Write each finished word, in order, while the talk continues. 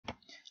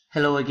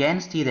Hello again,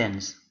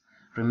 students.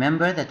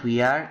 Remember that we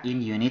are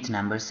in unit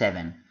number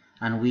 7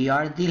 and we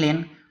are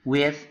dealing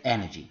with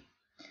energy.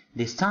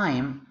 This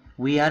time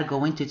we are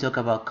going to talk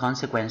about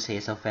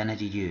consequences of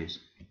energy use.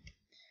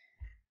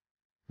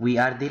 We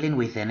are dealing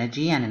with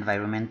energy and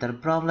environmental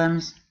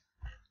problems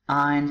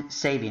and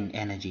saving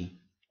energy.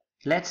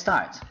 Let's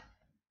start.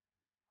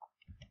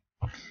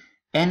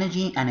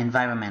 Energy and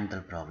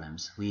environmental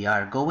problems. We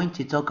are going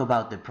to talk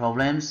about the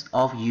problems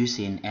of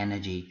using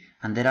energy,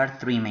 and there are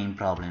three main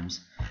problems.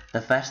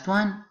 The first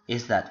one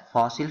is that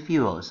fossil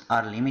fuels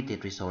are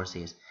limited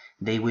resources.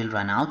 They will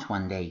run out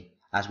one day,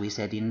 as we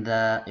said in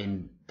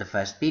the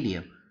first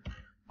video.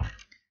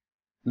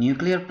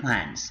 Nuclear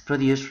plants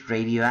produce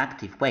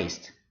radioactive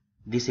waste.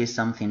 This is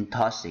something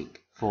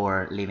toxic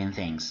for living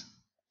things.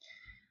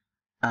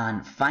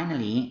 And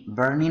finally,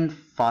 burning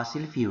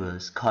fossil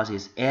fuels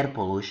causes air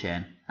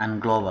pollution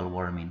and global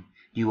warming.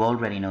 You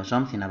already know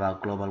something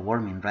about global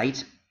warming,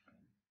 right?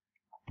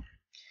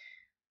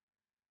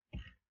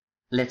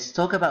 Let's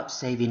talk about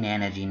saving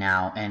energy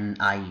now, and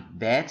I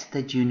bet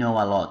that you know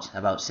a lot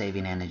about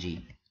saving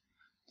energy.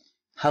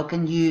 How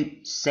can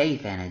you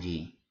save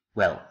energy?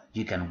 Well,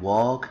 you can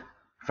walk,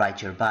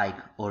 ride your bike,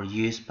 or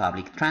use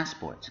public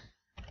transport.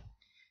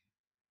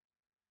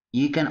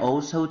 You can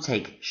also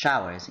take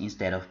showers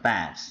instead of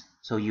baths,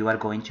 so you are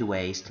going to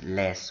waste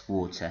less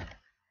water.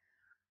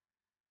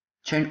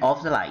 Turn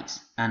off the lights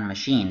and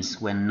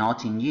machines when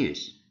not in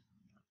use,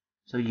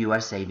 so you are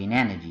saving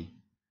energy.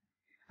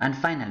 And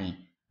finally,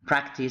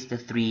 practice the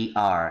 3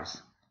 R's: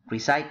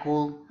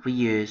 recycle,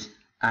 reuse,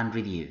 and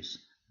reduce.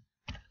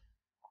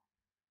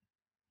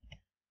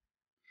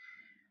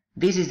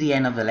 This is the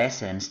end of the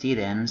lesson,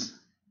 students.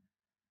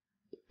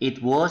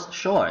 It was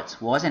short,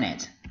 wasn't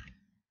it?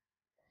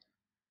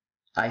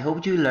 I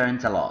hope you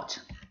learned a lot.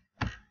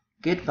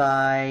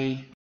 Goodbye.